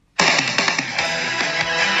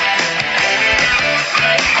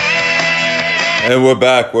And we're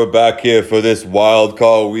back. We're back here for this wild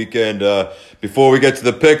card weekend. Before we get to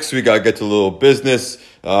the picks, we got to get to a little business.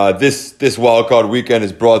 This wild card weekend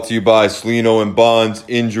is brought to you by Cellino and Bonds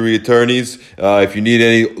Injury Attorneys. If you need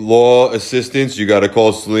any law assistance, you got to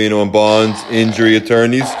call Cellino and Bonds Injury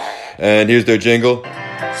Attorneys. And here's their jingle.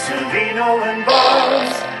 Cellino and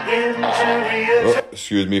Bonds Injury Attorneys.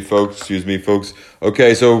 Excuse me, folks.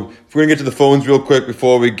 Okay, so if we're going to get to the phones real quick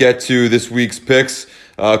before we get to this week's picks.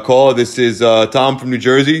 Caller, this is Tom from New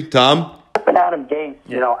Jersey. Tom? And Adam Gase,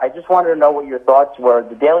 I just wanted to know what your thoughts were.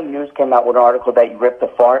 The Daily News came out with an article that you ripped a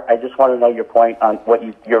fart. I just want to know your point on what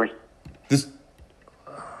your... This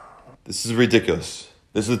is ridiculous.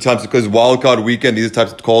 This is the types because wild card weekend, these are the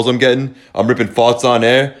types of calls I'm getting. I'm ripping farts on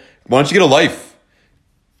air. Why don't you get a life?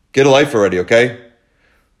 Get a life already, okay?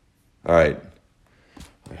 All right.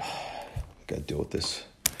 Gotta deal with this.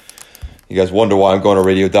 You guys wonder why I'm going to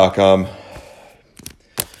radio.com.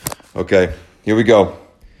 Okay, here we go.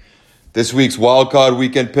 This week's wild card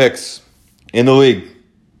weekend picks in the league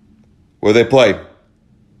where they play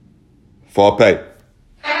for pay.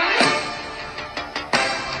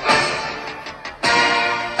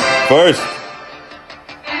 First,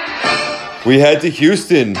 we head to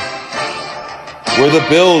Houston where the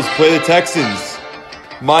Bills play the Texans.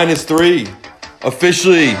 -3.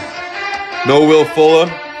 Officially, no Will Fuller.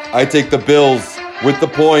 I take the Bills with the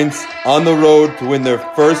points on the road to win their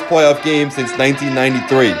first playoff game since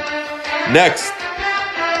 1993. Next,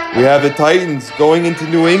 we have the Titans going into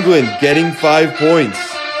New England, getting 5 points.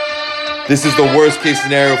 This is the worst case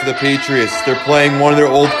scenario for the Patriots. They're playing one of their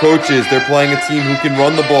old coaches. They're playing a team who can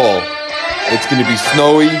run the ball. It's going to be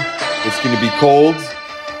snowy. It's going to be cold.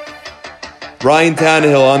 Ryan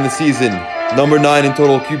Tannehill on the season, number 9 in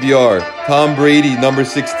total QBR. Tom Brady, number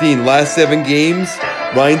 16. Last 7 games,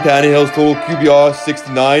 Ryan Tannehill's total QBR,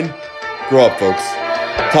 69. Grow up, folks.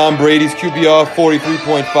 Tom Brady's QBR,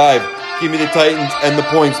 43.5. Give me the Titans and the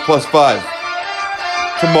points, +5.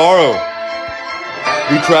 Tomorrow,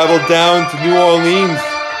 we travel down to New Orleans,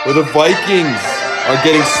 where the Vikings are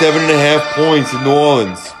getting 7.5 points in New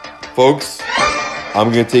Orleans. Folks,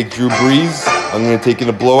 I'm going to take Drew Brees. I'm going to take in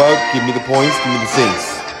a blowout. Give me the points. Give me the Saints.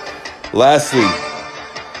 Lastly,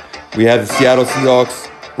 we have the Seattle Seahawks.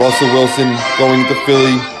 Russell Wilson going to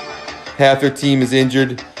Philly. Half their team is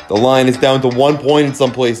injured. The line is down to 1 point in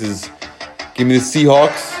some places. Give me the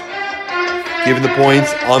Seahawks. Giving the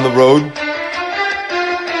points on the road.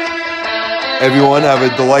 Everyone have a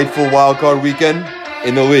delightful wild card weekend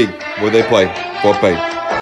in the league where they play. Well played.